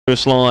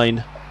First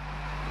line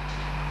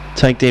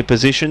take their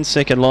position.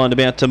 Second line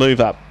about to move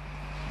up.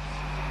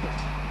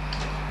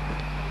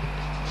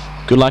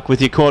 Good luck with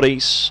your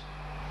quaddies.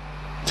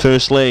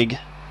 First leg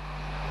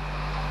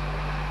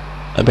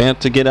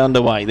about to get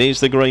underway. There's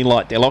the green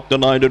light. They're locked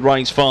and loaded.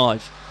 Race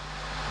 5.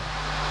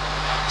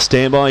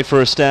 Stand by for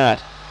a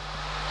start.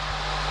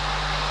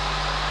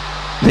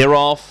 They're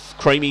off.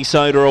 Creamy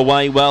Soda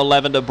away well.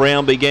 Lavender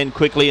Brown began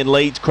quickly and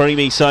leads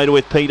Creamy Soda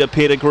with Peter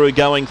Pettigrew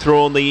going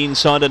through on the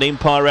inside, and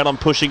Empire Allen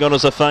pushing on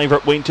as a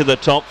favourite win to the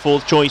top.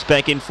 Fourth choice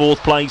back in fourth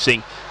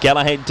placing.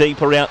 Galahad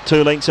deeper out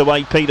 2 lengths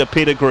away, Peter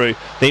Pettigrew.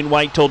 Then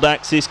Wait Till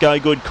Dark, Cisco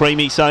Good,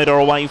 Creamy Soda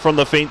away from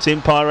the fence.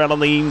 Empire Allen on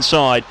the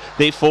inside.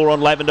 They're 4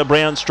 on Lavender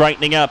Brown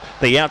straightening up.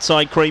 The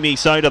outside Creamy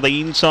Soda,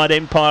 the inside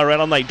Empire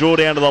Allen. They draw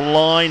down to the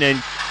line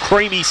and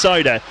Creamy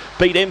Soda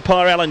beat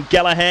Empire Allen,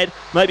 Galahad,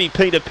 maybe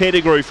Peter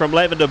Pettigrew from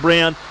Lavender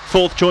Brown.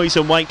 Fourth choice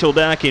and Wait Till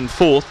Dark in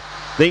fourth.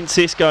 Then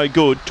Cisco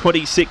Good,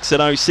 26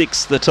 at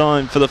 06 the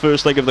time for the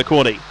first leg of the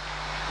quaddie.